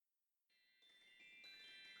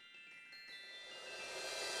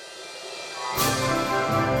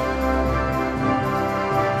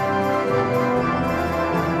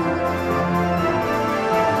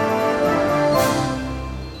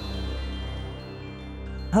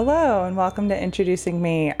Hello, and welcome to Introducing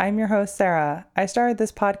Me. I'm your host, Sarah. I started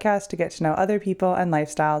this podcast to get to know other people and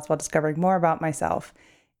lifestyles while discovering more about myself.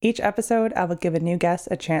 Each episode, I will give a new guest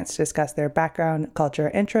a chance to discuss their background, culture,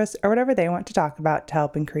 interests, or whatever they want to talk about to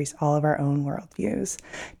help increase all of our own worldviews.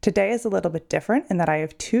 Today is a little bit different in that I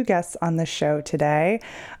have two guests on the show today.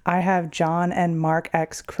 I have John and Mark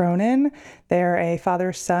X. Cronin. They're a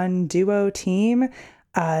father-son duo team.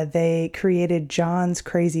 They created John's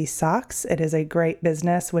Crazy Socks. It is a great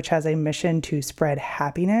business which has a mission to spread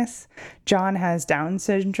happiness. John has Down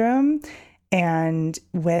syndrome, and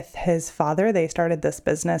with his father, they started this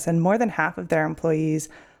business, and more than half of their employees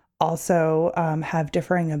also have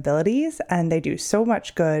differing abilities, and they do so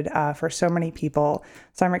much good for so many people.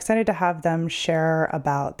 So I'm excited to have them share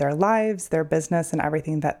about their lives, their business, and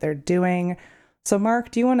everything that they're doing. So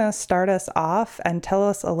Mark, do you want to start us off and tell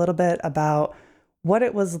us a little bit about what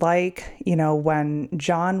it was like, when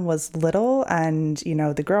John was little and,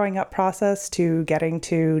 the growing up process to getting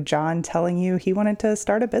to John telling you he wanted to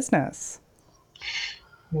start a business?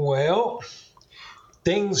 Well,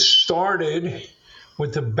 things started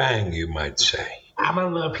with a bang, you might say. I'm a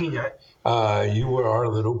little peanut. You were our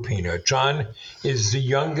little peanut. John is the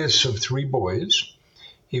youngest of three boys.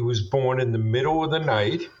 He was born in the middle of the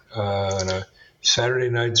night on a Saturday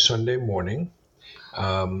night, Sunday morning.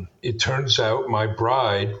 It turns out my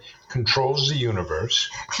bride controls the universe.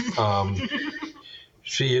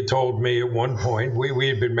 She had told me at one point, we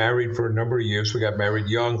had been married for a number of years. We got married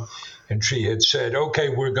young, and she had said, okay,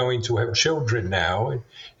 we're going to have children now.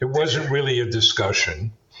 It wasn't really a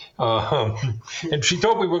discussion. And she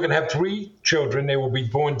told me we're going to have three children. They will be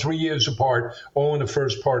born 3 years apart, all in the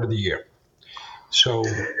first part of the year. So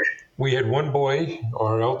we had one boy,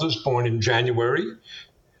 our eldest, born in January.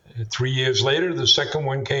 3 years later, the second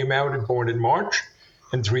one came out and born in March,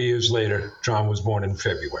 and 3 years later, John was born in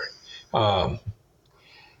February.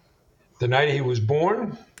 The night he was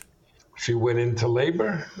born, she went into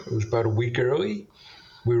labor. It was about a week early.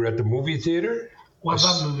 We were at the movie theater. What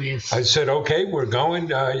about movies? I said, okay, we're going.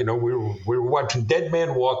 We were watching Dead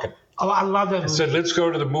Man Walking. Oh, I love that movie. I said, let's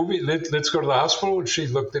go to the movie. Let's go to the hospital. And she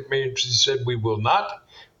looked at me and she said, we will not.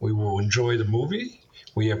 We will enjoy the movie.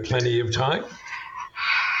 We have plenty of time.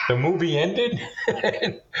 The movie ended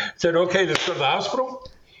and said, okay, let's go to the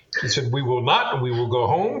hospital. She said, we will not, and we will go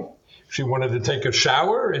home. She wanted to take a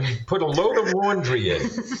shower and put a load of laundry in.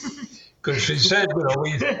 Because she said,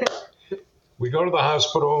 we go to the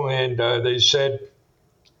hospital and they said,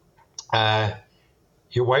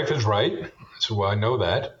 your wife is right. I said, well, I know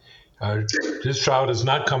that. This child is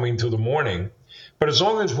not coming till the morning. But as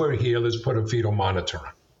long as we're here, let's put a fetal monitor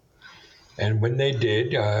on. And when they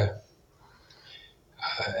did,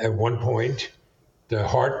 at one point, the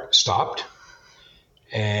heart stopped,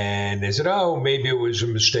 and they said, oh, maybe it was a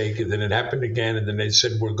mistake, and then it happened again, and then they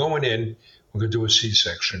said, we're going in, we're going to do a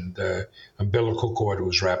C-section. The umbilical cord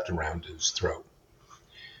was wrapped around his throat.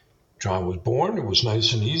 John was born. It was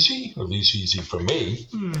nice and easy, or at least easy for me.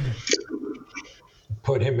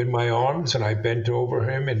 Put him in my arms, and I bent over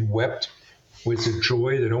him and wept with the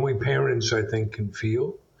joy that only parents, I think, can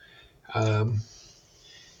feel.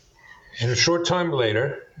 And a short time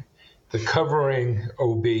later, the covering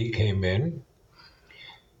OB came in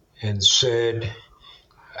and said,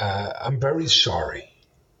 I'm very sorry.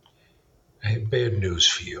 I have bad news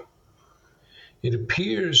for you. It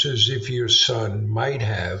appears as if your son might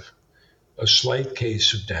have a slight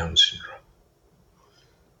case of Down syndrome.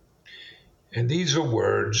 And these are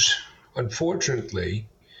words, unfortunately,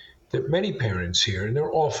 that many parents hear, and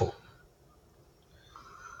they're awful.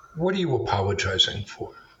 What are you apologizing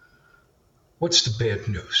for? What's the bad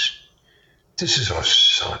news? This is our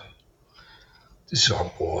son. This is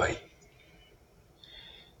our boy.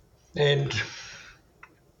 And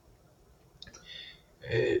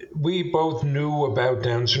we both knew about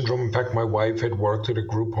Down syndrome. In fact, my wife had worked at a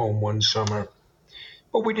group home one summer,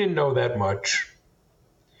 but we didn't know that much.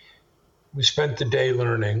 We spent the day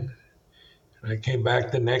learning. I came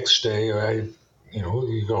back the next day.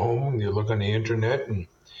 You go home and you look on the internet, and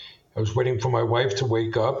I was waiting for my wife to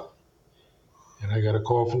wake up. And I got a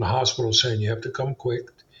call from the hospital saying, you have to come quick.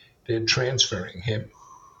 They're transferring him.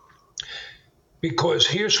 Because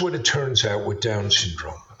here's what it turns out with Down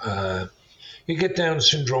syndrome. You get Down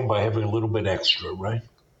syndrome by having a little bit extra, right?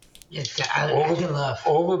 Yes,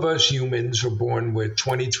 all of us humans are born with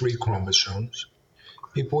 23 chromosomes.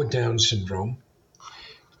 People with Down syndrome,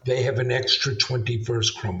 they have an extra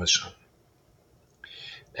 21st chromosome.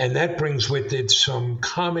 And that brings with it some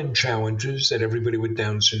common challenges that everybody with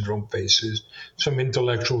Down syndrome faces, some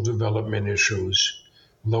intellectual development issues,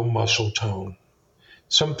 low muscle tone,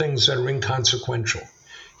 some things that are inconsequential.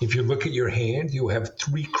 If you look at your hand, you have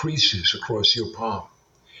 3 creases across your palm.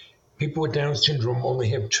 People with Down syndrome only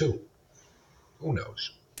have 2. Who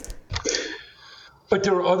knows? But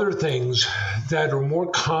there are other things that are more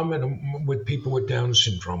common with people with Down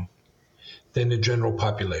syndrome than the general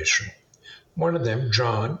population. One of them,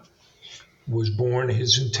 John, was born,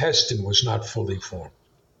 his intestine was not fully formed.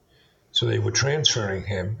 So they were transferring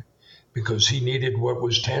him because he needed what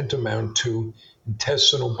was tantamount to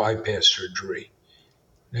intestinal bypass surgery.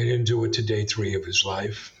 They didn't do it to day 3 of his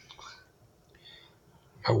life.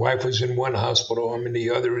 My wife was in one hospital, I'm in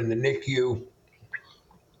the other, in the NICU.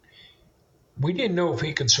 We didn't know if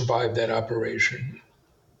he could survive that operation.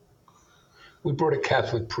 We brought a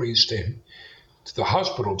Catholic priest in to the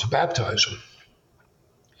hospital to baptize him.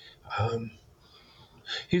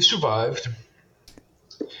 He survived.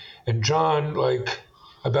 And John, like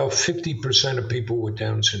about 50% of people with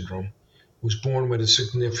Down syndrome, was born with a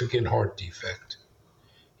significant heart defect.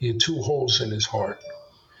 He had 2 holes in his heart,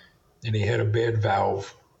 and he had a bad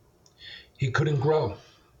valve. He couldn't grow.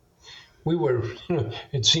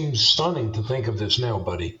 It seems stunning to think of this now,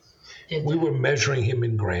 buddy. We were measuring him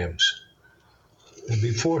in grams. And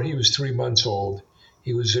before he was 3 months old,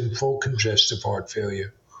 he was in full congestive heart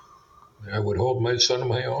failure. I would hold my son in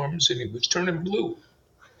my arms, and he was turning blue.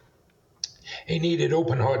 He needed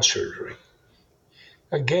open heart surgery.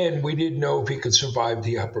 Again, we didn't know if he could survive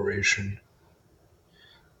the operation,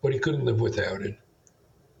 but he couldn't live without it.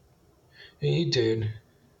 And he did.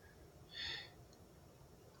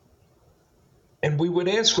 And we would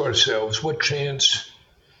ask ourselves, what chance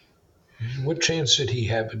did he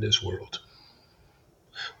have in this world?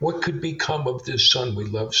 What could become of this son we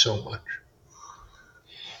love so much?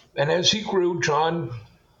 And as he grew, John,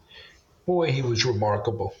 boy, he was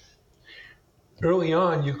remarkable. Early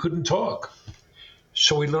on, you couldn't talk.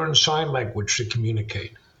 So we learned sign language to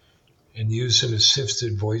communicate and use an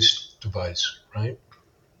assisted voice device, right?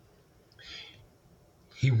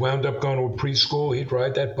 He wound up going to a preschool. He'd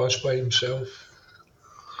ride that bus by himself.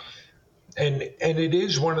 And it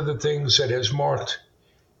is one of the things that has marked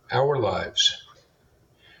our lives.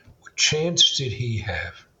 What chance did he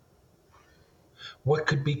have? What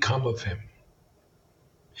could become of him?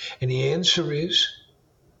 And the answer is,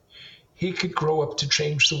 he could grow up to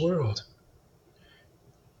change the world.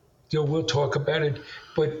 We'll talk about it,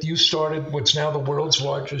 but you started what's now the world's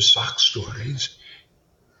largest sock store. He's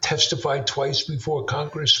testified twice before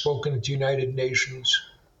Congress, spoken at the United Nations.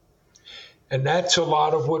 And that's a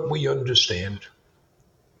lot of what we understand.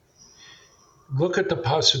 Look at the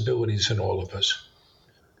possibilities in all of us.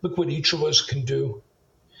 Look what each of us can do.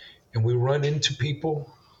 And we run into people,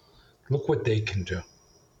 look what they can do.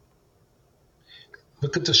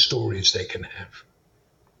 Look at the stories they can have,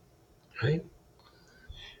 right?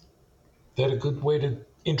 Is that a good way to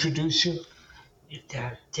introduce you?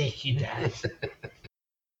 Thank you, Dad.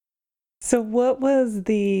 So what was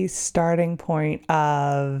the starting point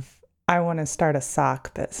of, I want to start a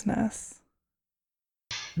sock business?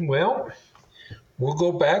 Well, we'll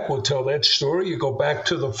go back. We'll tell that story. You go back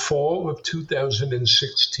to the fall of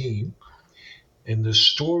 2016, and the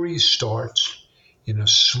story starts in a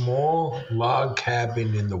small log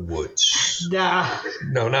cabin in the woods. Nah.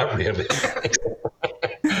 No, not really.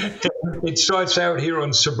 It starts out here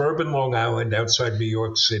on suburban Long Island outside New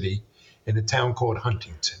York City in a town called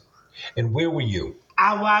Huntington. And where were you?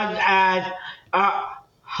 I was at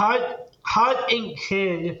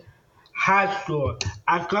Huntington High School.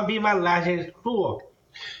 I could be my last in school.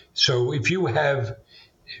 So if you have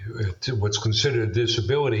what's considered a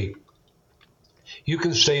disability, you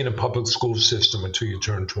can stay in a public school system until you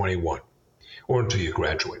turn 21 or until you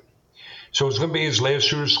graduate. So it's going to be his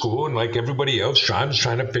last year of school, and like everybody else, John's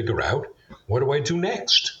trying to figure out, what do I do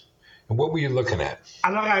next? And what were you looking at?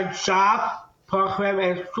 I look at job, program,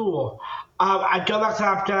 and school. I don't like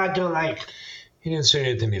something I don't like. He didn't say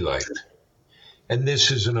anything he liked. And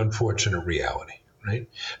this is an unfortunate reality, right?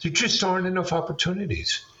 There just aren't enough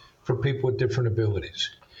opportunities for people with different abilities.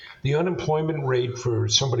 The unemployment rate for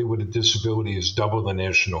somebody with a disability is double the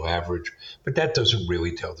national average, but that doesn't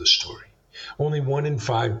really tell the story. Only 1 in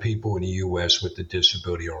 5 people in the U.S. with a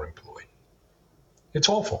disability are employed. It's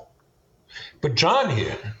awful. But John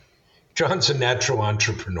here, John's a natural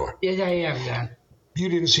entrepreneur. Yes, I am, Dad. You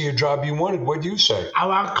didn't see a job you wanted. What'd you say? I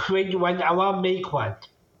want to create one. I want to make one.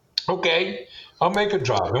 Okay, I'll make a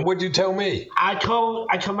job. And what'd you tell me? I told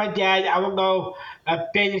my dad I will go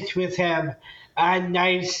business with him. A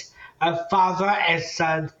nice father and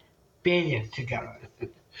son business together.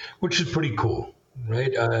 Which is pretty cool,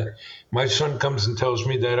 right? My son comes and tells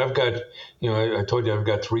me that I've got, I told you I've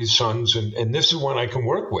got 3 sons, and this is one I can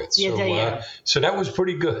work with. Yes, I am. So that was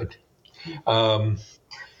pretty good.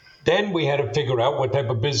 Then we had to figure out what type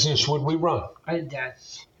of business would we run. And Dad.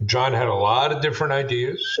 John had a lot of different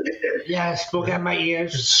ideas. Yeah, smoke out my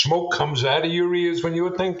ears. Smoke comes out of your ears when you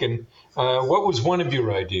were thinking. What was one of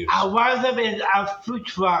your ideas? One of them is a food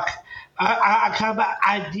truck. I come an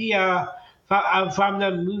idea from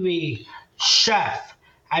the movie Chef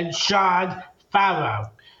and Sean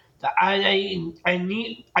Farrow. I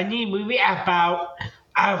need a movie about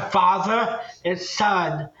a father and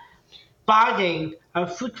son buying a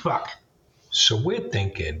food truck. So we're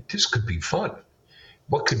thinking this could be fun.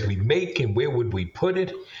 What could we make and where would we put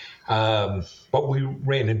it? But we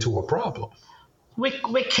ran into a problem. We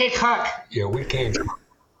can't cook. Yeah, we can't.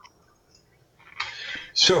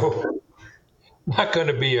 So not going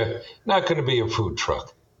to be a food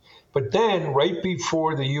truck. But then, right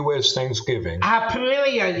before the U.S. Thanksgiving, I have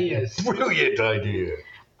brilliant ideas. brilliant idea.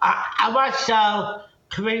 I want to sell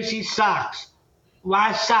crazy socks.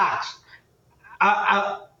 Why socks?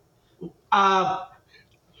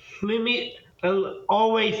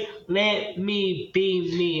 Always let me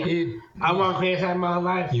be me. I want to create that in my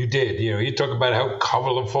life. You did. You talk about how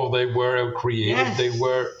colorful they were, how creative they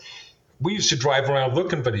were. We used to drive around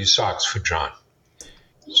looking for these socks for John.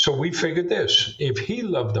 So we figured this. If he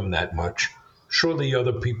loved them that much, surely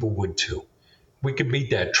other people would too. We could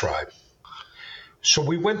meet that tribe. So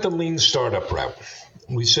we went the lean startup route.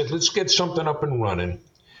 We said, let's get something up and running.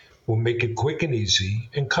 We'll make it quick and easy,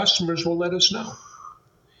 and customers will let us know.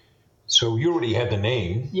 So you already had the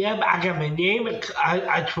name. Yeah, but I got my name.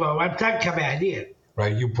 I throw a website, come idea.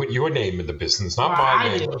 Right, you put your name in the business, not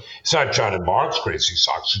my name. It's not John and Mark's Crazy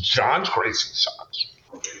Socks. It's John's Crazy Socks.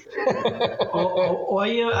 or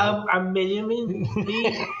you a minimum.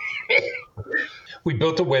 We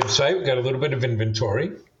built a website. We got a little bit of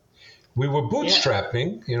inventory. We were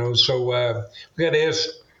bootstrapping, so we got asked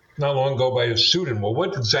not long ago by a student, well,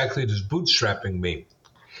 what exactly does bootstrapping mean?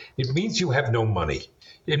 It means you have no money.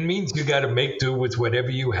 It means you got to make do with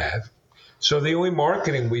whatever you have. So the only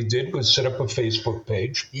marketing we did was set up a Facebook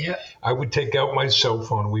page. Yeah. I would take out my cell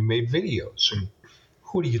phone. We made videos. And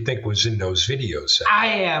who do you think was in those videos? I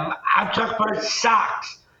am. I'm talking about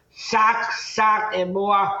socks. Socks, and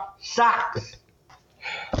more socks.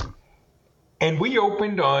 And we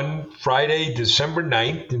opened on Friday, December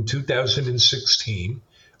 9th in 2016,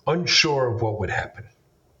 unsure of what would happen.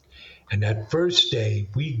 And that first day,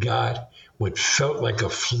 we got what felt like a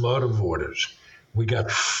flood of orders. We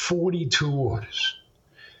got 42 orders.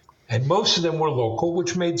 And most of them were local,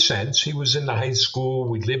 which made sense. He was in the high school.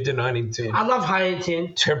 We lived in Huntington. I love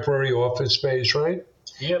Huntington. Temporary office space, right?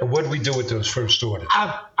 Yep. And what did we do with those first orders?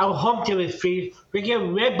 Our home delivery. We get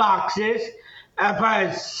red boxes. I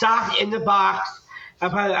put a sock in the box. I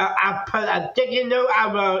put a sticky note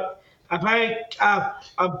I wrote. I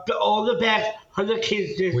put all the bags for the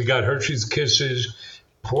kids. We got Hershey's Kisses,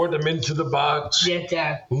 poured them into the box,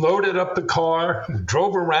 loaded up the car,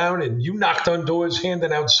 drove around, and you knocked on doors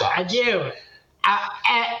handing out socks. I do.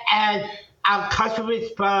 And our customers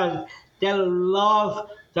respond. They love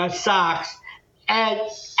the socks. And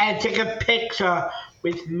take a picture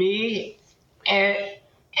with me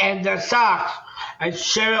and the socks and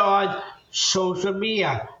share it on social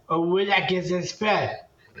media or where that gets it spread.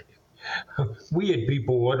 We had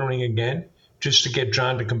people ordering again just to get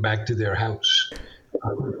John to come back to their house.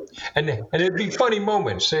 And it'd be funny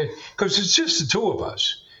moments because it's just the two of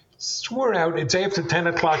us. We're out, it's after 10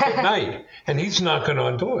 o'clock at night, and he's knocking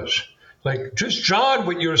on doors. Like, just John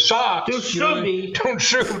with your socks. Don't shoot me. Don't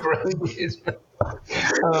shoot, right?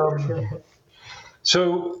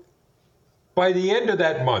 So by the end of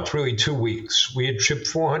that month, really 2 weeks, we had shipped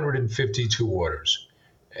 452 orders,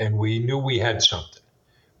 and we knew we had something.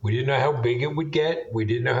 We didn't know how big it would get. We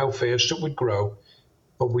didn't know how fast it would grow,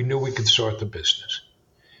 but we knew we could start the business.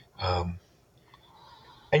 And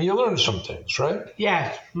you learn some things, right?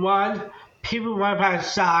 Yes. 1, people want to buy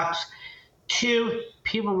socks. 2,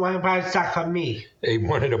 people want to buy socks from me. They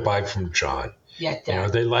wanted to buy from John. Yes,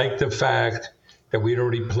 they liked the fact that we'd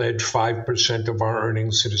already pledged 5% of our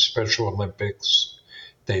earnings to the Special Olympics.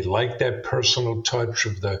 They liked that personal touch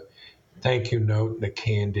of the thank you note and the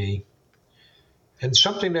candy. And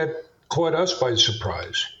something that caught us by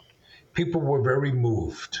surprise, people were very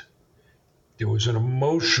moved. There was an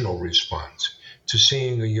emotional response to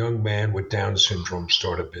seeing a young man with Down syndrome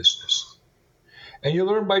start a business. And you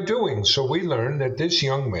learn by doing. So we learned that this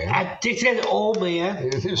young man, this is old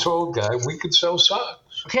man, this old guy, we could sell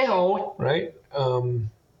socks. Okay, old. Right?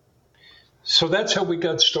 So that's how we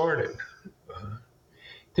got started.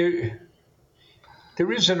 There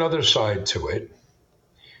is another side to it.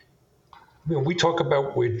 We talk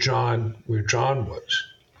about where John was.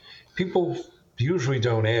 People usually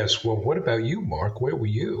don't ask, well, what about you, Mark? Where were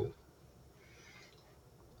you?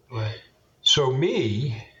 Right. So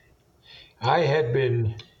me, I'd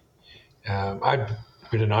been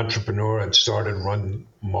an entrepreneur. I'd started run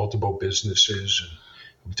multiple businesses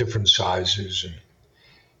of different sizes.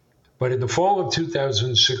 But in the fall of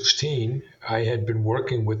 2016, I had been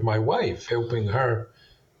working with my wife, helping her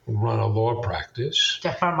run a law practice.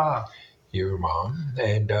 That's my mom. Your mom.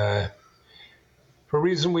 And for a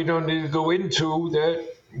reason we don't need to go into, that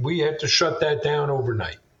we had to shut that down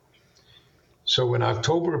overnight. So in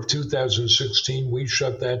October of 2016, we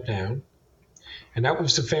shut that down. And that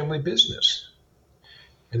was the family business.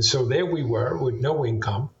 And so there we were with no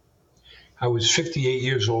income. I was 58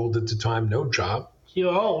 years old at the time, no job.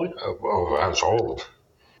 You're old. Oh, I was old.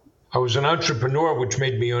 I was an entrepreneur, which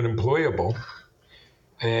made me unemployable.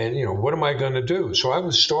 And, what am I going to do? So I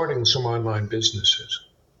was starting some online businesses.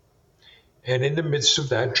 And in the midst of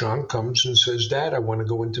that, John comes and says, Dad, I want to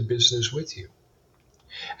go into business with you.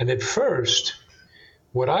 And at first,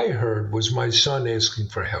 what I heard was my son asking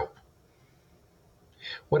for help.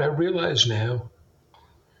 What I realize now,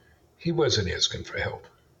 he wasn't asking for help.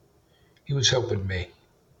 He was helping me.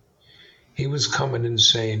 He was coming and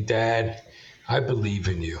saying, Dad, I believe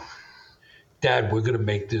in you. Dad, we're going to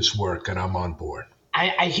make this work, and I'm on board.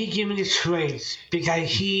 He gave me this phrase because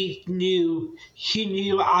he knew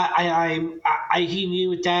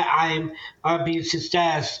that I'm be a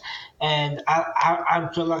success, and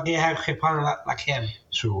I'm so lucky to have a partner like him.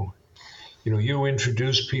 So, you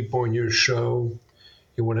introduce people on your show.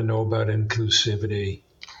 You want to know about inclusivity.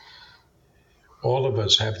 All of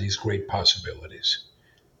us have these great possibilities.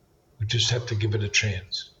 We just have to give it a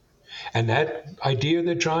chance. And that idea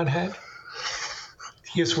that John had,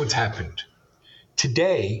 here's what's happened.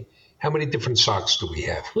 Today, how many different socks do we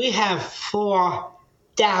have? We have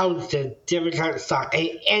 4,000 different kinds of socks, and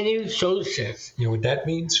any sources. You know what that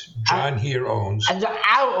means? John here owns. And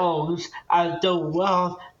our owns the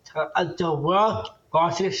world's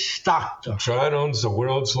largest stock store. John owns the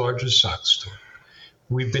world's largest sock store.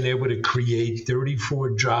 We've been able to create 34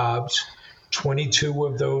 jobs. 22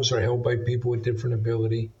 of those are held by people with different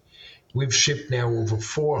ability. We've shipped now over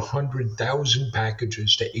 400,000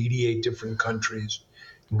 packages to 88 different countries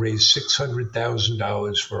and raised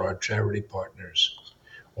 $600,000 for our charity partners.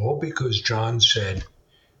 All because John said,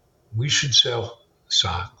 we should sell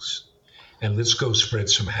socks and let's go spread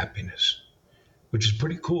some happiness, which is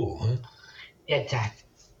pretty cool, huh? Yeah, Dad.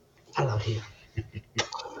 I love you.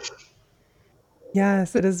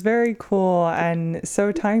 Yes, it is very cool and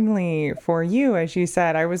so timely for you, as you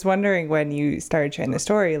said. I was wondering when you started sharing the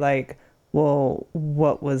story, well,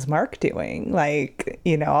 what was Mark doing?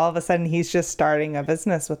 All of a sudden he's just starting a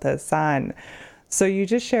business with his son. So you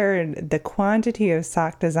just shared the quantity of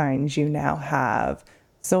sock designs you now have.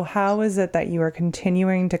 So how is it that you are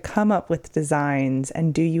continuing to come up with designs,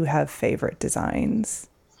 and do you have favorite designs?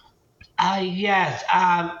 Yes.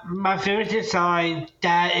 My favorite design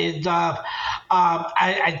that is I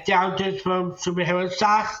downloaded from superhero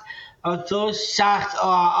socks. Those socks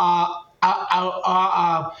are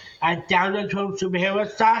downloaded from superhero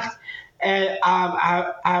socks, and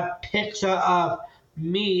a picture of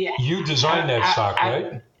me. You designed that sock,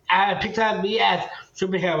 right? A picture of me as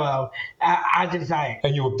superhero. I designed.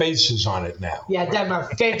 And your face is on it now. Yeah, that's my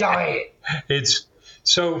face on it.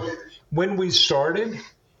 So when we started,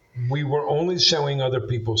 we were only selling other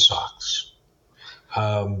people's socks.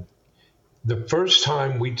 The first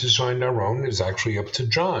time we designed our own is actually up to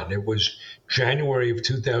John. It was January of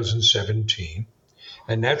 2017.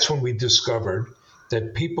 And that's when we discovered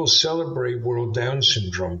that people celebrate World Down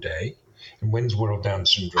Syndrome Day. And when's World Down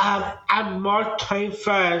Syndrome Day? On March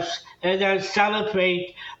 21st, and then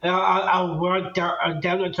celebrate World Down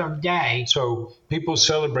Syndrome Day. So people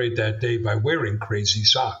celebrate that day by wearing crazy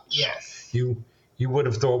socks. Yes. You would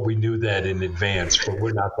have thought we knew that in advance, but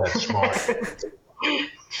we're not that smart.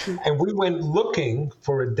 And we went looking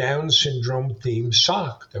for a Down syndrome themed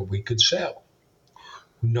sock that we could sell.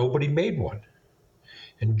 Nobody made one.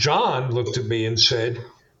 And John looked at me and said,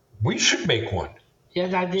 we should make one.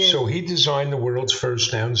 Yes, I did. So he designed the world's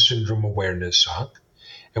first Down syndrome awareness sock.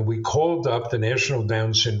 And we called up the National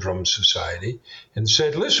Down Syndrome Society and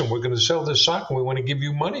said, listen, we're going to sell this sock and we want to give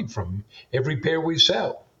you money from every pair we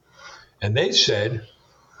sell. And they said,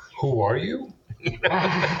 who are you?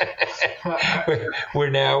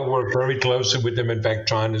 We're very closely with them. In fact,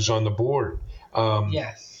 John is on the board.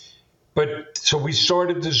 Yes. But so we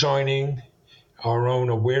started designing our own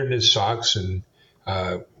awareness socks, and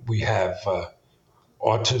we have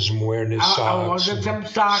autism awareness socks,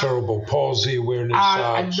 cerebral palsy awareness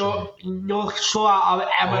socks, North Shore of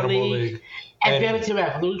Emily, Advanced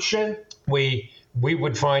Revolution. we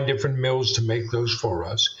would find different mills to make those for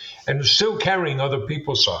us, and still carrying other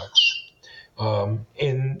people's socks.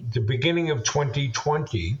 In the beginning of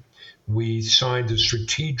 2020, we signed a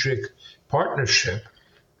strategic partnership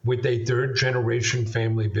with a third-generation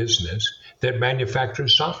family business that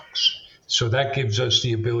manufactures socks. So that gives us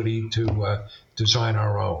the ability to design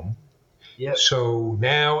our own. Yep. So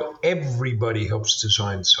now everybody helps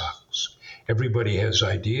design socks. Everybody has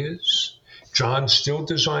ideas. John still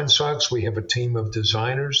designs socks. We have a team of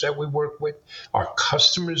designers that we work with. Our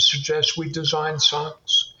customers suggest we design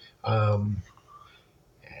socks.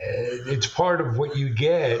 It's part of what you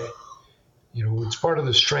get. It's part of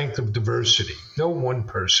the strength of diversity. No one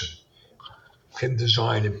person can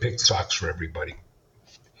design and pick socks for everybody.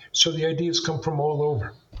 So the ideas come from all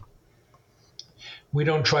over. We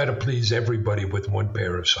don't try to please everybody with one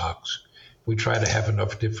pair of socks. We try to have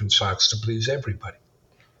enough different socks to please everybody.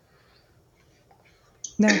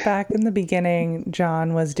 Now, back in the beginning,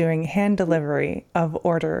 John was doing hand delivery of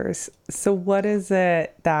orders. So what is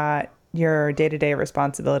it that your day-to-day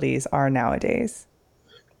responsibilities are nowadays?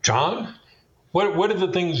 John, what are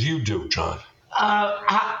the things you do, John?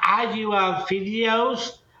 I do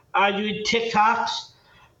videos. I do TikToks.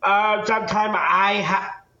 Sometimes I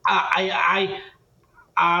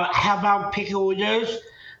help out pick orders.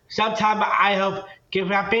 Sometimes I help gift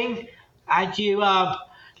wrapping. I do a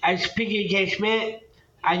speaking engagement.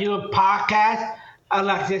 I do a podcast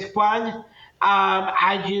like this one.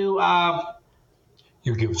 I do.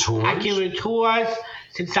 You give tours. I give tours,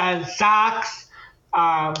 design socks.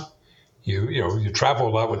 You travel a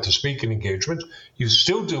lot with the speaking engagements. You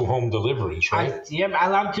still do home deliveries, right? I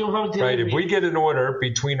love doing home delivery. Right. If we get an order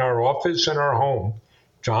between our office and our home,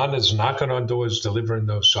 John is knocking on doors delivering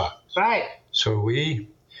those socks. Right. So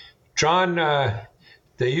John,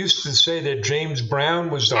 they used to say that James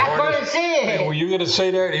Brown was the hardest. I couldn't say it. Were you going to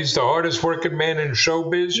say that? He's the hardest working man in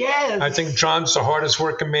showbiz? Yes. I think John's the hardest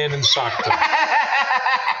working man in soccer.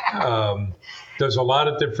 Does a lot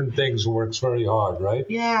of different things, works very hard, right?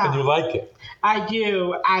 Yeah. And you like it. I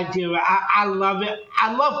do. I love it.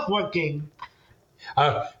 I love working.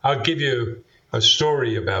 I'll give you a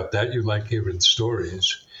story about that. You like hearing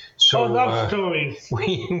stories. So, I love stories.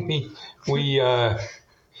 We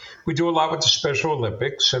do a lot with the Special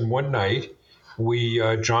Olympics, and one night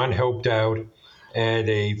John helped out at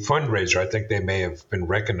a fundraiser. I think they may have been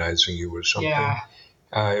recognizing you or something. Yeah.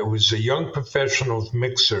 It was a young professionals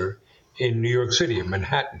mixer in New York City, in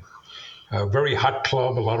Manhattan. A very hot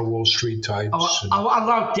club, a lot of Wall Street types. I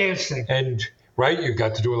love dancing. And right, you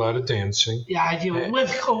got to do a lot of dancing. Yeah, I do.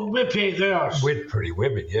 With pretty girls. With pretty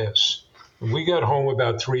women, yes. We got home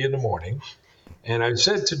about 3 a.m, and I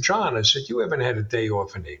said to John, I said, you haven't had a day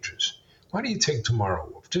off in ages. Why don't you take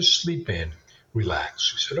tomorrow off? Just sleep in,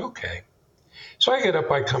 relax. He said, okay. So I get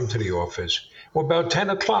up, I come to the office. Well, about 10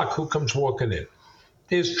 o'clock, who comes walking in?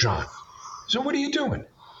 There's John. I said, what are you doing?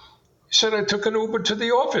 He said, I took an Uber to the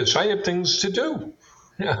office. I have things to do.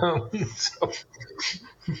 So,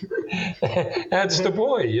 that's the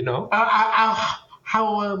boy, How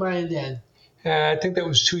old am I then? I think that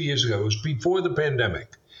was 2 years ago. It was before the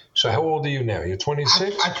pandemic. So how old are you now? You're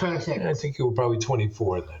 26? I'm 26. I think you were probably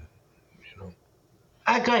 24 then.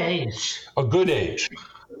 A good age. A good age.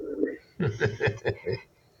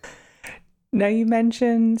 Now, you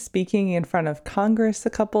mentioned speaking in front of Congress a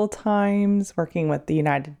couple times, working with the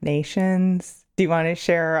United Nations. Do you want to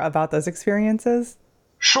share about those experiences?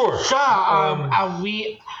 Sure.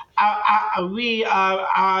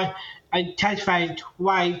 I testified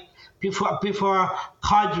twice before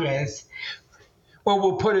Congress. Well,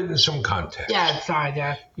 we'll put it in some context. Yeah, sorry,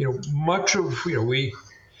 yeah. Much of,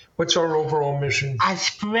 what's our overall mission?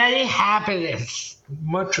 Spreading happiness.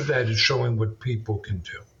 Much of that is showing what people can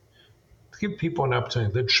do. Give people an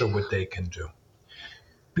opportunity. Let's show what they can do.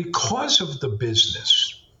 Because of the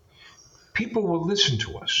business, people will listen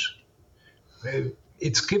to us.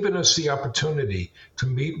 It's given us the opportunity to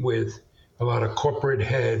meet with a lot of corporate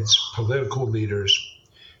heads, political leaders,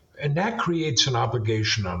 and that creates an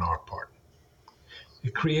obligation on our part.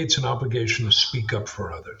 It creates an obligation to speak up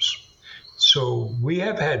for others. So we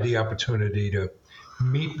have had the opportunity to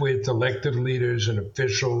meet with elected leaders and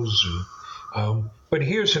officials. But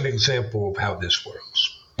here's an example of how this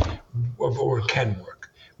works, or can work.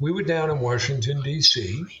 We were down in Washington,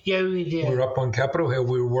 D.C. Yeah, we did. We were up on Capitol Hill.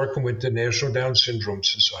 We were working with the National Down Syndrome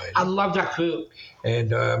Society. I love that group.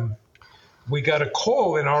 And we got a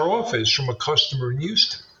call in our office from a customer in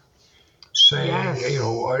Houston saying, Yes.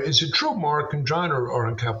 Is it true Mark and John are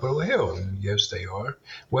on Capitol Hill? And yes, they are.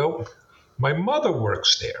 Well, my mother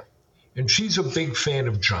works there, and she's a big fan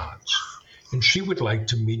of John's, and she would like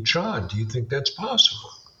to meet John. Do you think that's possible?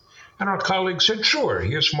 And our colleague said, sure,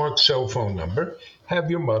 here's Mark's cell phone number. Have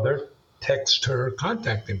your mother text her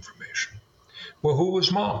contact information. Well, who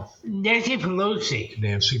was Mom? Nancy Pelosi.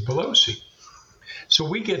 Nancy Pelosi. So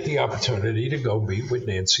we get the opportunity to go meet with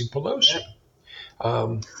Nancy Pelosi.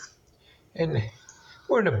 And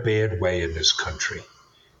we're in a bad way in this country.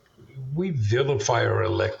 We vilify our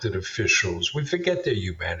elected officials. We forget their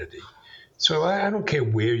humanity. So I don't care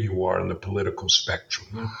where you are in the political spectrum.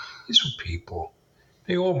 You know, these are people.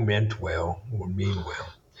 They all meant well or mean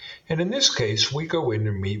well. And in this case, we go in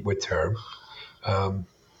and meet with her.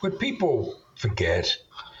 But people forget,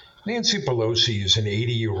 Nancy Pelosi is an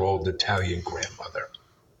 80-year-old Italian grandmother.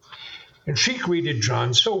 And she greeted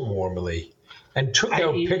John so warmly and took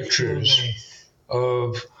out pictures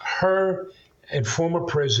of her and former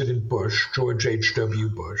President Bush, George H.W.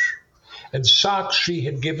 Bush, and socks she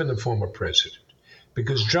had given the former president,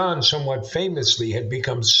 because John somewhat famously had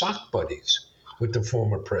become sock buddies with the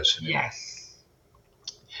former president. Yes.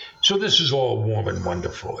 So this is all warm and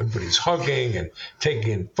wonderful. Everybody's hugging and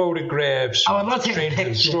taking photographs,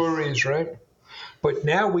 exchanging stories, right? But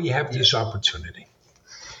now we have this opportunity.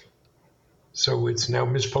 So it's now,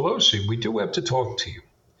 Ms. Pelosi, we do have to talk to you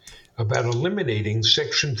about eliminating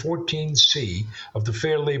Section 14C of the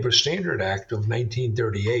Fair Labor Standard Act of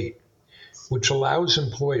 1938, which allows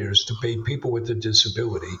employers to pay people with a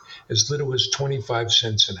disability as little as 25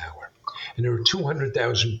 cents an hour. And there are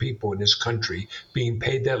 200,000 people in this country being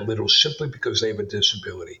paid that little simply because they have a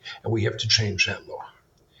disability. And we have to change that law.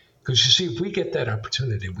 Because you see, if we get that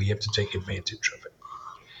opportunity, we have to take advantage of it.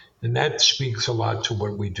 And that speaks a lot to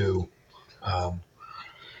what we do.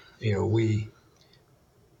 We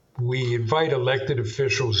invite elected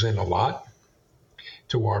officials in a lot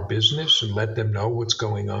to our business and let them know what's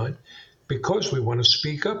going on, because we want to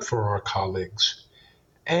speak up for our colleagues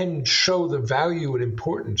and show the value and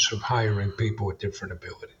importance of hiring people with different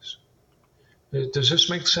abilities. Does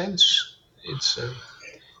this make sense?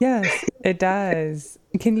 Yes, it does.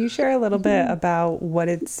 Can you share a little bit about what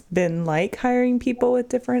it's been like hiring people with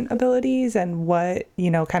different abilities and what,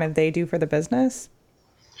 kind of they do for the business?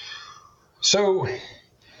 So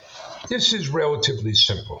this is relatively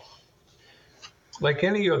simple. Like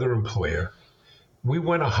any other employer, we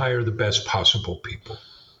want to hire the best possible people.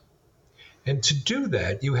 And to do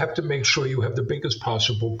that, you have to make sure you have the biggest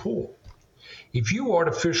possible pool. If you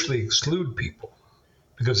artificially exclude people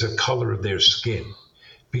because of the color of their skin,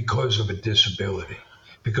 because of a disability,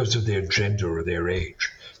 because of their gender or their age,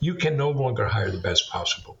 you can no longer hire the best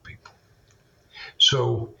possible people.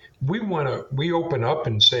 So we open up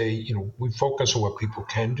and say, we focus on what people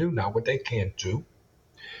can do, not what they can't do.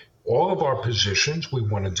 All of our positions, we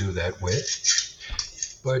want to do that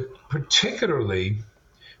with. But particularly,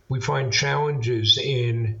 we find challenges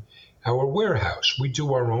in our warehouse. We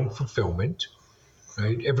do our own fulfillment,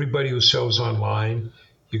 right? Everybody who sells online,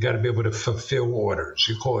 you got to be able to fulfill orders.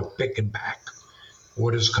 You call it pick and pack.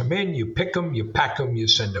 Orders come in, you pick them, you pack them, you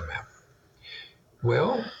send them out.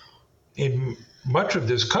 Well, in much of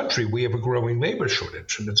this country, we have a growing labor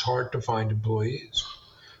shortage, and it's hard to find employees.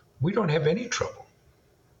 We don't have any trouble.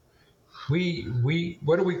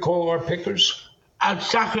 What do we call our pickers?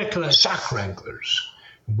 Sock wranglers. Sock wranglers.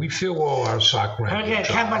 We fill all our sock wrangler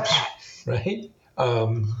jobs, right?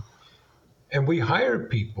 And we hire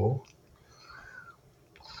people.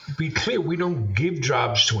 Be clear, we don't give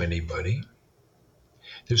jobs to anybody.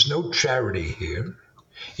 There's no charity here.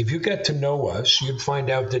 If you get to know us, you'd find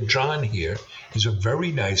out that John here is a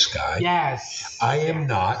very nice guy. Yes. I am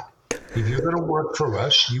not. If you're going to work for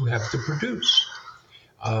us, you have to produce.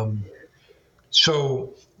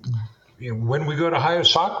 So when we go to hire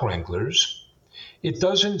sock wranglers, it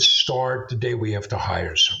doesn't start the day we have to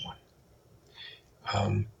hire someone.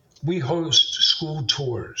 We host school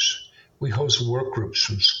tours. We host work groups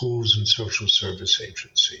from schools and social service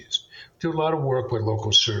agencies. We do a lot of work with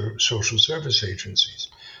local social service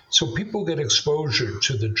agencies. So people get exposure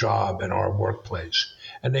to the job and our workplace,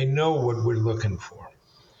 and they know what we're looking for.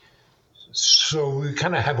 So we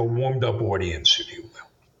kind of have a warmed up audience, if you will.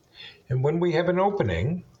 And when we have an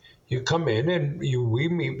opening, you come in and we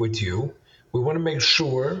meet with you. We want to make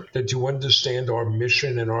sure that you understand our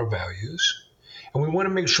mission and our values. And we want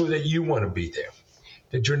to make sure that you want to be there,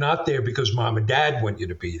 that you're not there because mom and dad want you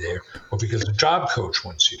to be there or because the job coach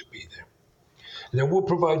wants you to be there. And then we'll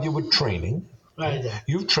provide you with training. Right.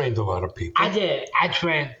 You've trained a lot of people. I did. I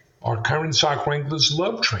trained. Our current sock wranglers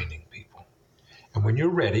love training people. And when you're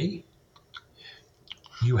ready,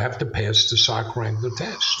 you have to pass the sock wrangler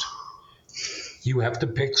test. You have to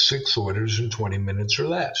pick 6 orders in 20 minutes or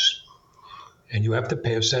less. And you have to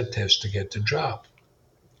pass that test to get the job.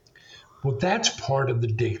 Well, that's part of the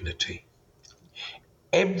dignity.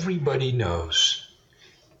 everybody knows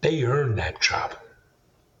they earn that job.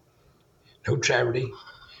 No charity.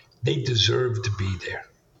 They deserve to be there.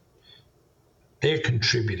 They're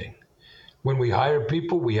contributing. When we hire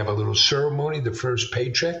people, we have a little ceremony, the first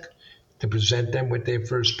paycheck, to present them with their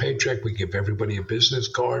first paycheck. We give everybody a business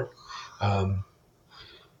card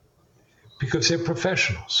because they're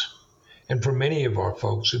professionals. And for many of our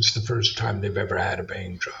folks, it's the first time they've ever had a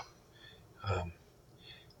paying job.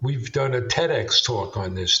 We've done a TEDx talk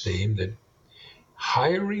on this theme that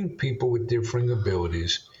hiring people with differing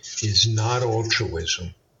abilities is not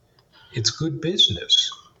altruism. It's good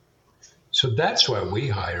business. So that's why we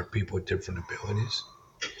hire people with different abilities.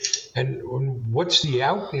 And what's the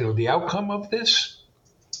outcome of this?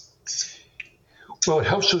 Well, it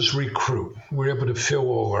helps us recruit. We're able to fill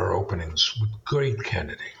all our openings with great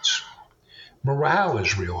candidates. Morale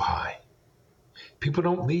is real high. People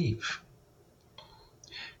don't leave.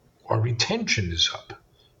 Our retention is up.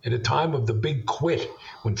 At a time of the big quit,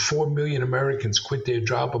 when 4 million Americans quit their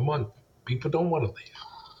job a month, people don't want to leave.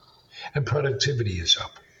 And productivity is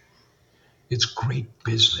up. It's great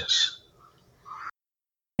business.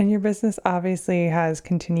 And your business obviously has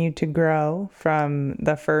continued to grow from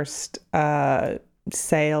the first the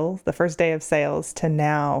first day of sales to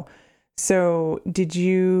now. So did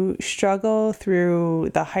you struggle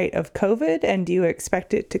through the height of COVID, and do you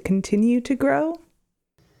expect it to continue to grow?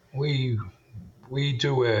 We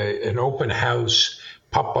do an open house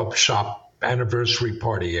pop-up shop anniversary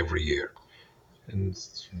party every year. And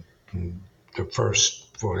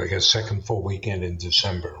the second full weekend in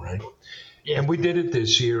December, right? Yeah. And we did it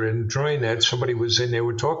this year, and during that, somebody was in there,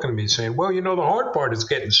 were talking to me saying, well, the hard part is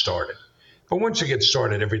getting started. But once you get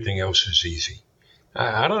started, everything else is easy.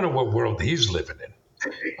 I don't know what world he's living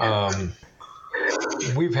in.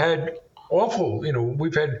 We've had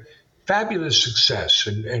we've had fabulous success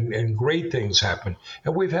and great things happen,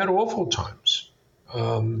 and we've had awful times.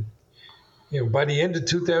 By the end of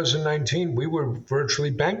 2019, we were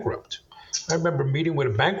virtually bankrupt. I remember meeting with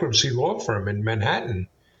a bankruptcy law firm in Manhattan,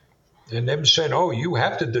 and them said, oh, you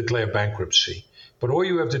have to declare bankruptcy, but all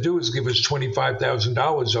you have to do is give us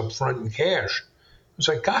 $25,000 up front in cash. I was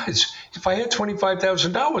like, guys, if I had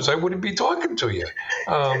 $25,000, I wouldn't be talking to you.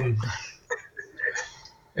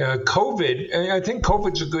 COVID, I think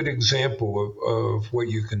COVID's a good example of what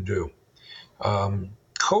you can do.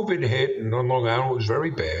 COVID hit, and on Long Island was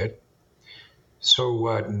very bad. So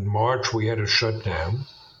in March, we had a shutdown,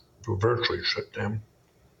 virtually shut down.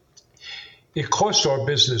 It cost our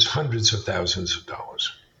business hundreds of thousands of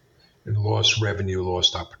dollars in lost revenue,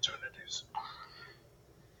 lost opportunities.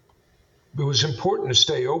 It was important to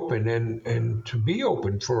stay open and to be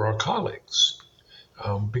open for our colleagues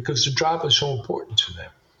because the job is so important to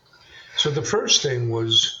them. So the first thing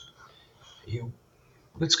was,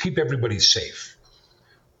 let's keep everybody safe.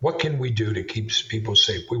 What can we do to keep people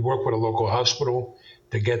safe? We work with a local hospital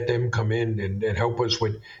to get them come in and help us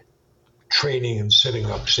with training and setting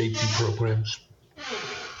up safety programs.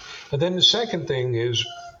 And then the second thing is,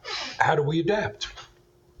 how do we adapt?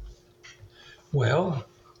 Well,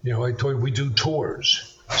 I told you we do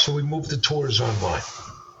tours. So we moved the tours online.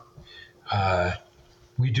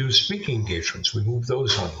 We do speaking engagements. We move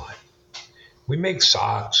those online. We make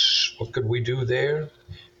socks. What could we do there?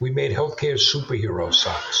 We made healthcare superhero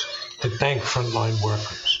socks to thank frontline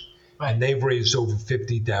workers. And they've raised over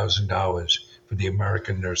 $50,000 for the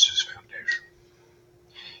American Nurses Foundation.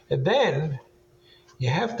 And then you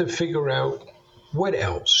have to figure out what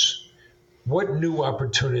else. What new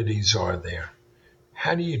opportunities are there?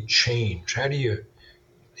 How do you change? How do you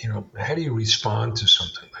respond to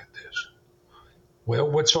something like this? Well,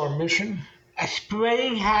 what's our mission?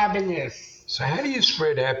 Spreading happiness. So how do you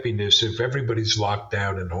spread happiness if everybody's locked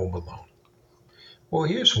down and home alone? Well,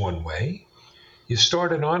 here's one way. You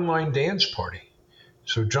start an online dance party.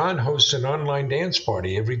 So John hosts an online dance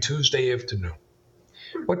party every Tuesday afternoon.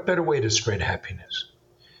 What better way to spread happiness?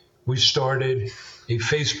 We started a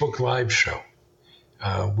Facebook Live show,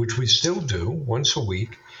 which we still do once a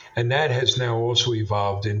week, and that has now also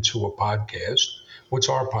evolved into a podcast. What's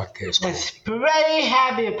our podcast called? The Spreading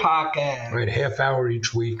Happy Podcast. Right, half hour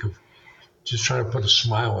each week of just trying to put a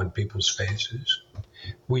smile on people's faces.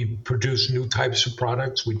 We produce new types of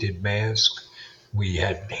products. We did masks. We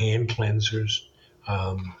had hand cleansers.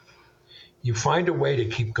 You find a way to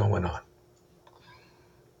keep going on.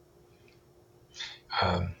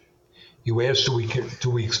 You asked, do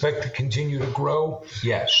we expect to continue to grow?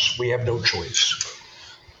 Yes, we have no choice.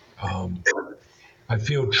 I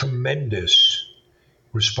feel tremendous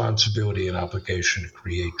responsibility and obligation to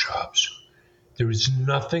create jobs. There is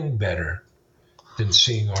nothing better than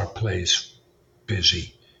seeing our place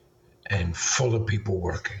busy and full of people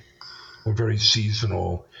working. We're very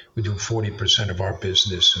seasonal. We do 40% of our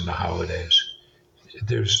business in the holidays.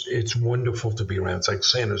 It's wonderful to be around. It's like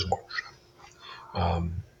Santa's workshop.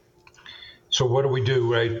 So what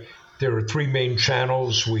do, right? There are three main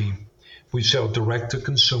channels. We sell direct to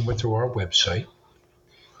consumer through our website.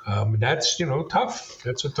 That's, tough.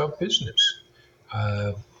 That's a tough business.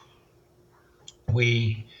 But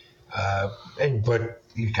we have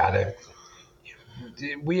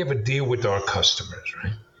a deal with our customers,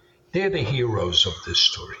 right? They're the heroes of this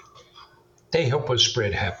story. They help us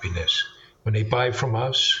spread happiness. When they buy from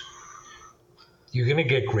us, you're going to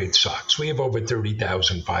get great socks. We have over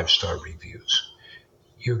 30,000 five-star reviews.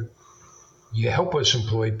 You help us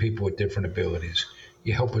employ people with different abilities.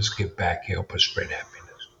 You help us give back. You help us spread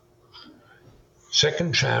happiness.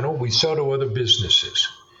 Second channel, we sell to other businesses,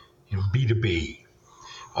 B2B,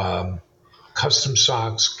 custom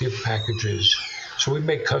socks, gift packages. So we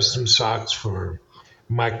make custom socks for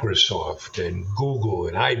Microsoft and Google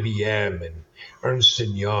and IBM and Ernst &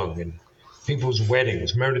 Young and people's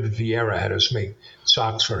weddings. Meredith Vieira had us make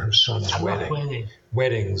socks for her son's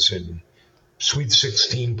weddings and Sweet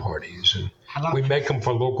 16 parties. And we make them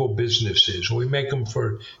for local businesses. We make them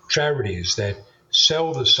for charities that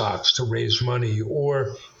sell the socks to raise money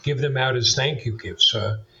or give them out as thank you gifts.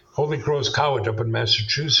 Holy Cross College up in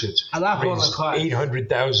Massachusetts raised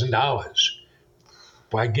 $800,000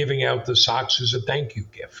 by giving out the socks as a thank you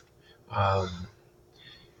gift.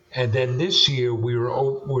 And then this year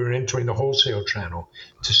we're entering the wholesale channel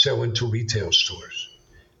to sell into retail stores.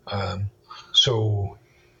 So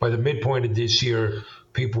by the midpoint of this year,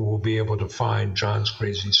 people will be able to find John's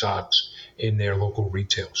Crazy Socks in their local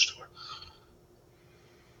retail store.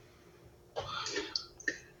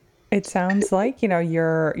 It sounds like,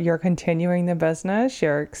 you're continuing the business,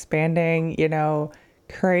 you're expanding,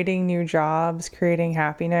 creating new jobs, creating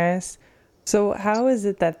happiness. So how is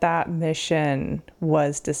it that mission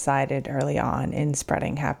was decided early on in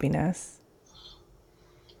spreading happiness?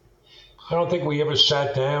 I don't think we ever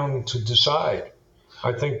sat down to decide.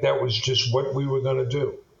 I think that was just what we were going to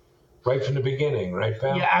do right from the beginning, right,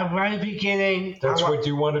 Pam? Yeah, right at the beginning. That's what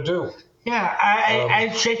you want to do. Yeah, I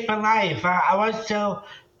changed my life. I want to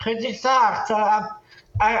printing socks.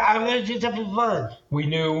 I'm going to do something fun. We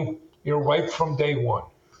knew, right from day one,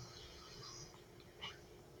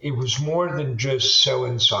 it was more than just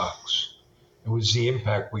selling socks. It was the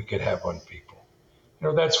impact we could have on people.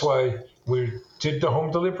 That's why we did the home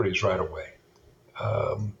deliveries right away.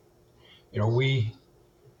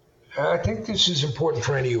 I think this is important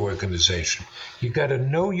for any organization. You got to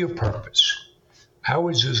know your purpose.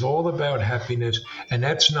 Ours is all about happiness, and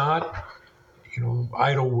that's not,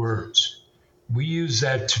 idle words. We use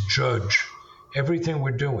that to judge everything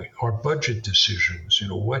we're doing, our budget decisions,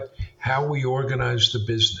 how we organize the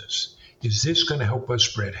business. Is this going to help us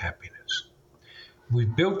spread happiness? We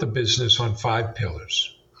built the business on 5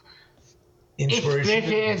 pillars.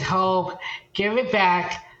 Inspiration is hope, give it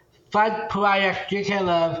back, fun products you can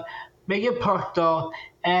love, make it personal,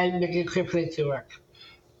 and make it quick place to work.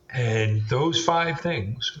 And those 5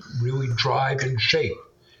 things really drive and shape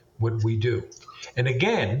what we do. And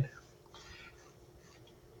again,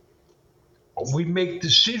 we make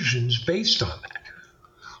decisions based on that.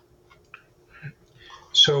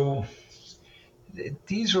 So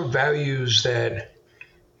these are values that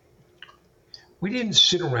we didn't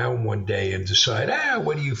sit around one day and decide,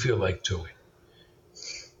 what do you feel like doing?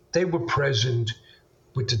 They were present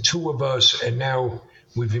with the 2 of us, and now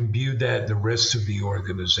we've imbued that in the rest of the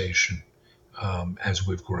organization as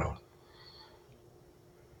we've grown.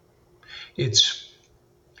 It's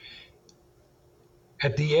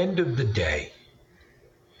at the end of the day,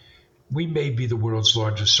 we may be the world's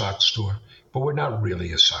largest sock store, but we're not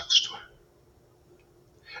really a sock store.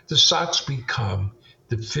 The socks become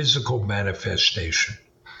the physical manifestation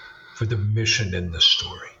for the mission and the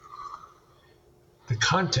story. The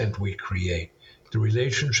content we create, the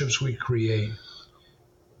relationships we create,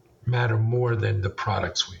 matter more than the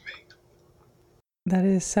products we make. That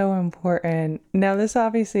is so important. Now, this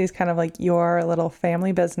obviously is kind of like your little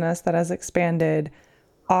family business that has expanded.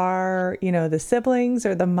 Are, the siblings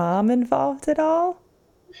or the mom involved at all?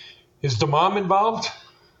 Is the mom involved?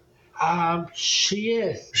 She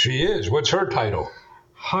is. She is. What's her title?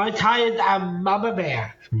 Her title is Mama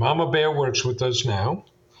Bear. Mama Bear works with us now.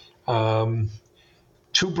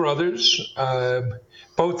 2 brothers.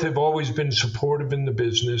 Both have always been supportive in the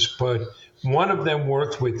business, but one of them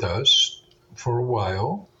worked with us for a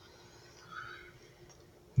while.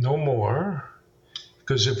 No more.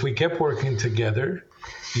 Because if we kept working together,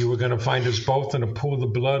 you were going to find us both in a pool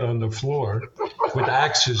of blood on the floor with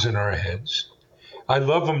axes in our heads. I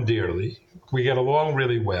love them dearly. We get along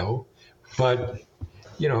really well, but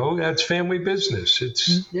that's family business.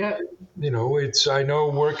 It's I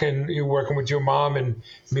know you working with your mom and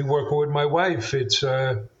me working with my wife. It's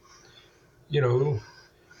at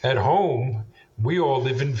home we all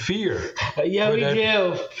live in fear. Yeah, we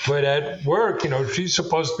do. But at work, she's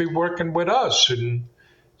supposed to be working with us, and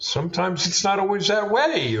sometimes it's not always that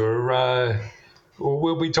way. Or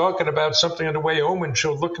we'll be talking about something on the way home, and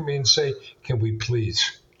she'll look at me and say, "Can we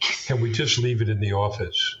just leave it in the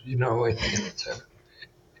office?"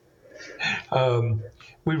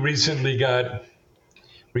 We recently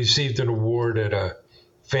received an award at a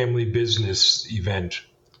family business event.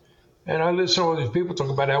 And I listen to all these people talk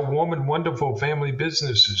about how warm and wonderful family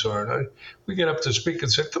businesses are. And we get up to speak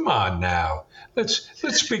and say, "Come on now, let's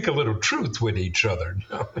speak a little truth with each other."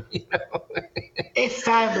 It's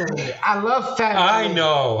family. I love family. I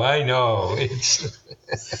know.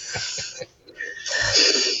 It's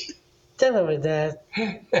Tell over that.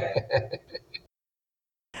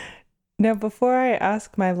 Now, before I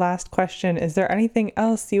ask my last question, is there anything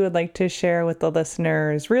else you would like to share with the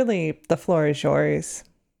listeners? Really, the floor is yours.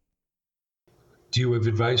 Do you have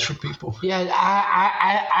advice for people? Yeah,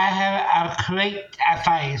 I have a great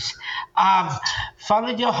advice. Follow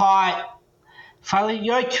your heart, follow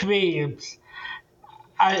your dreams,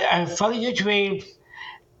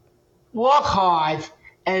 work hard,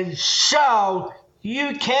 and show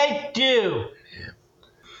you can do.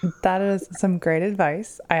 That is some great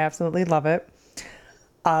advice. I absolutely love it.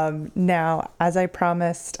 Now, as I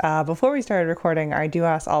promised before we started recording, I do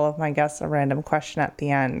ask all of my guests a random question at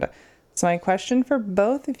the end. So my question for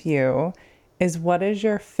both of you is, what is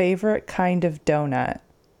your favorite kind of donut?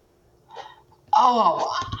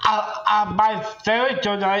 My favorite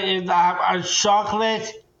donut is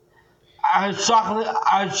chocolate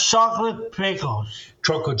sprinkles.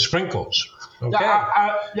 Chocolate sprinkles. Okay.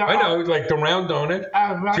 I know, like the round donut.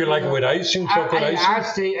 Do you like it with icing, chocolate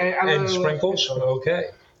icing? And sprinkles? Okay.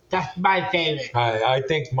 That's my favorite. I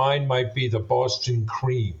think mine might be the Boston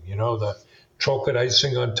cream, the chocolate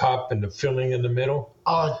icing on top and the filling in the middle.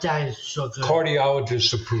 Oh, that is so good.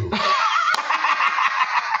 Cardiologists approve.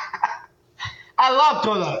 I love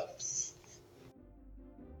donuts.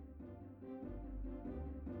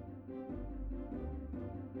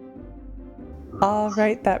 All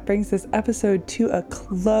right, that brings this episode to a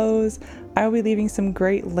close. I will be leaving some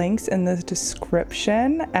great links in the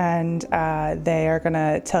description, and they are going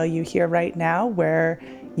to tell you here right now where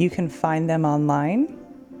you can find them online.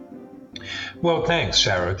 Well, thanks,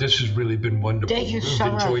 Sarah. This has really been wonderful. Thank you so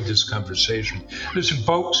much. We've enjoyed this conversation. Listen,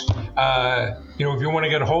 folks, if you want to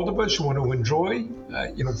get a hold of us, you want to enjoy,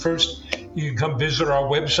 first you can come visit our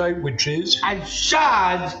website, which is at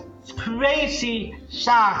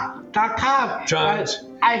JohnsCrazySocks.com.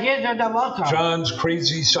 I hear that the logo.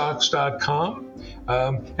 JohnsCrazySocks.com.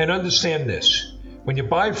 And understand this: when you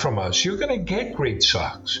buy from us, you're going to get great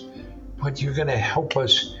socks, but you're going to help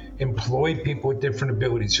us employ people with different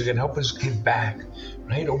abilities. You can help us give back,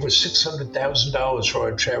 right? Over $600,000 for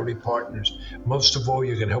our charity partners. Most of all,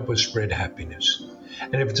 you can help us spread happiness.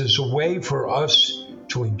 And if there's a way for us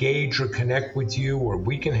to engage or connect with you, or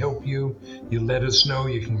we can help you, you let us know.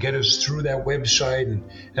 You can get us through that website. And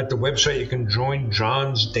at the website, you can join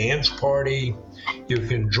John's Dance Party. You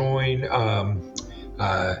can join,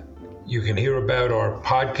 you can hear about our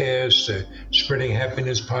podcast, the Spreading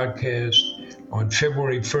Happiness podcast. On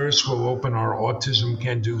February 1st, we'll open our Autism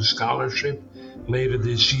Can Do Scholarship. Later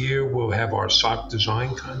this year, we'll have our sock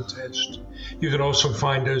design contest. You can also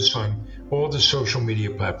find us on all the social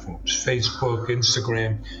media platforms, Facebook,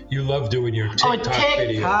 Instagram. You love doing your TikTok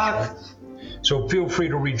videos, right? So feel free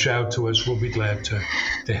to reach out to us. We'll be glad to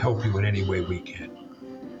help you in any way we can.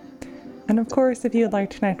 And of course, if you would like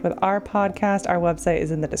to connect with our podcast, our website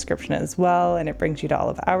is in the description as well, and it brings you to all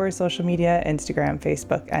of our social media, Instagram,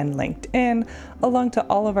 Facebook, and LinkedIn, along to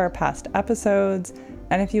all of our past episodes.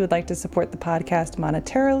 And if you would like to support the podcast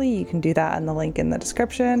monetarily, you can do that on the link in the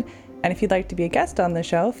description. And if you'd like to be a guest on the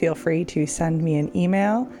show, feel free to send me an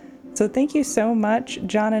email. So thank you so much,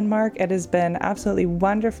 John and Mark. It has been absolutely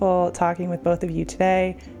wonderful talking with both of you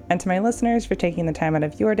today. And to my listeners, for taking the time out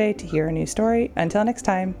of your day to hear a new story. Until next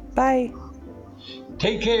time, bye.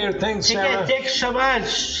 Take care. Thanks, Sarah. Thanks so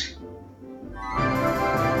much.